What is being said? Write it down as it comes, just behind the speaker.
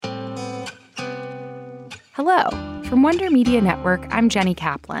Hello. From Wonder Media Network, I'm Jenny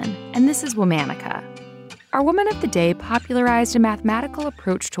Kaplan, and this is Womanica. Our Woman of the Day popularized a mathematical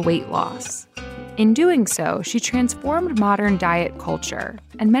approach to weight loss. In doing so, she transformed modern diet culture,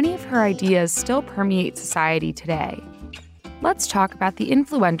 and many of her ideas still permeate society today. Let's talk about the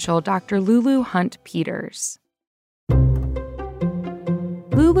influential Dr. Lulu Hunt Peters.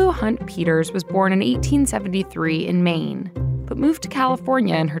 Lulu Hunt Peters was born in 1873 in Maine, but moved to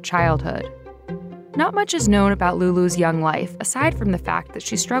California in her childhood. Not much is known about Lulu's young life, aside from the fact that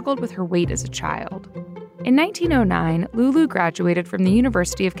she struggled with her weight as a child. In 1909, Lulu graduated from the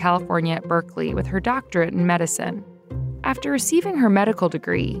University of California at Berkeley with her doctorate in medicine. After receiving her medical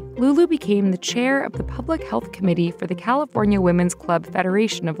degree, Lulu became the chair of the Public Health Committee for the California Women's Club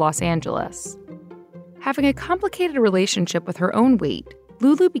Federation of Los Angeles. Having a complicated relationship with her own weight,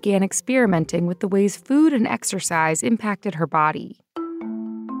 Lulu began experimenting with the ways food and exercise impacted her body.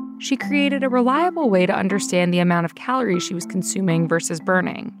 She created a reliable way to understand the amount of calories she was consuming versus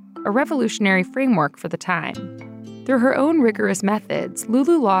burning, a revolutionary framework for the time. Through her own rigorous methods,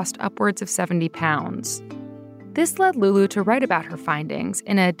 Lulu lost upwards of 70 pounds. This led Lulu to write about her findings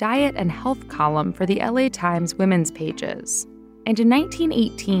in a diet and health column for the LA Times women's pages. And in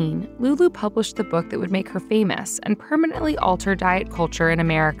 1918, Lulu published the book that would make her famous and permanently alter diet culture in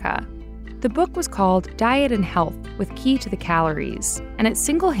America. The book was called Diet and Health with Key to the Calories, and it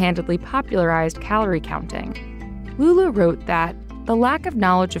single-handedly popularized calorie counting. Lulu wrote that the lack of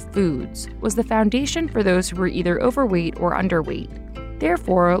knowledge of foods was the foundation for those who were either overweight or underweight.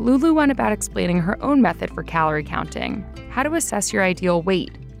 Therefore, Lulu went about explaining her own method for calorie counting, how to assess your ideal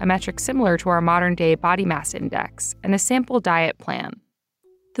weight, a metric similar to our modern-day body mass index, and a sample diet plan.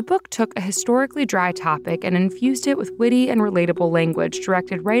 The book took a historically dry topic and infused it with witty and relatable language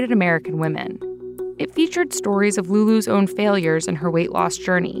directed right at American women. It featured stories of Lulu's own failures in her weight loss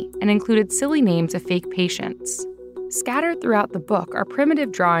journey and included silly names of fake patients. Scattered throughout the book are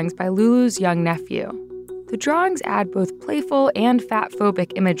primitive drawings by Lulu's young nephew. The drawings add both playful and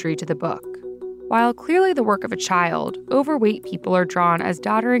fat-phobic imagery to the book. While clearly the work of a child, overweight people are drawn as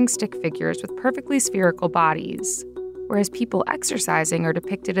doddering stick figures with perfectly spherical bodies, whereas people exercising are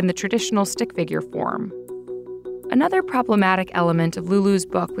depicted in the traditional stick figure form. Another problematic element of Lulu's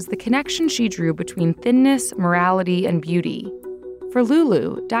book was the connection she drew between thinness, morality, and beauty. For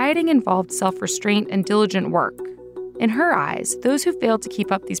Lulu, dieting involved self-restraint and diligent work. In her eyes, those who failed to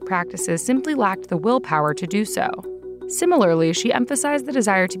keep up these practices simply lacked the willpower to do so. Similarly, she emphasized the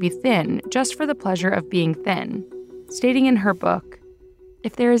desire to be thin just for the pleasure of being thin, stating in her book,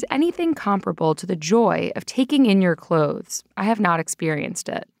 "If there is anything comparable to the joy of taking in your clothes, I have not experienced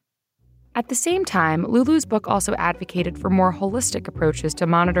it." At the same time, Lulu's book also advocated for more holistic approaches to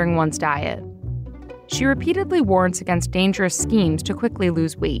monitoring one's diet. She repeatedly warns against dangerous schemes to quickly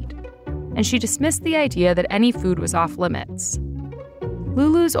lose weight, and she dismissed the idea that any food was off limits.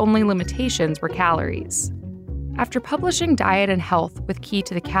 Lulu's only limitations were calories. After publishing Diet and Health with Key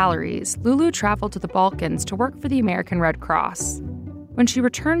to the Calories, Lulu traveled to the Balkans to work for the American Red Cross. When she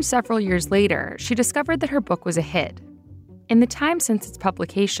returned several years later, she discovered that her book was a hit. In the time since its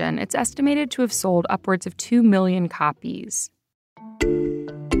publication, it's estimated to have sold upwards of 2 million copies.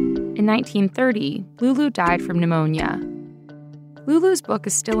 In 1930, Lulu died from pneumonia. Lulu's book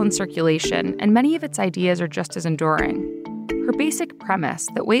is still in circulation, and many of its ideas are just as enduring. Her basic premise,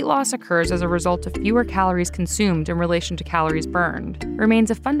 that weight loss occurs as a result of fewer calories consumed in relation to calories burned, remains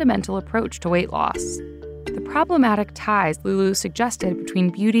a fundamental approach to weight loss. The problematic ties Lulu suggested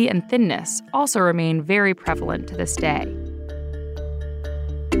between beauty and thinness also remain very prevalent to this day.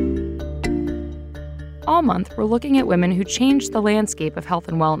 All month, we're looking at women who changed the landscape of health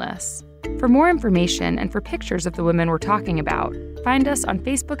and wellness. For more information and for pictures of the women we're talking about, find us on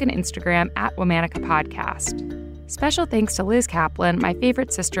Facebook and Instagram at Womanica Podcast. Special thanks to Liz Kaplan, my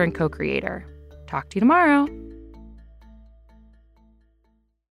favorite sister and co-creator. Talk to you tomorrow.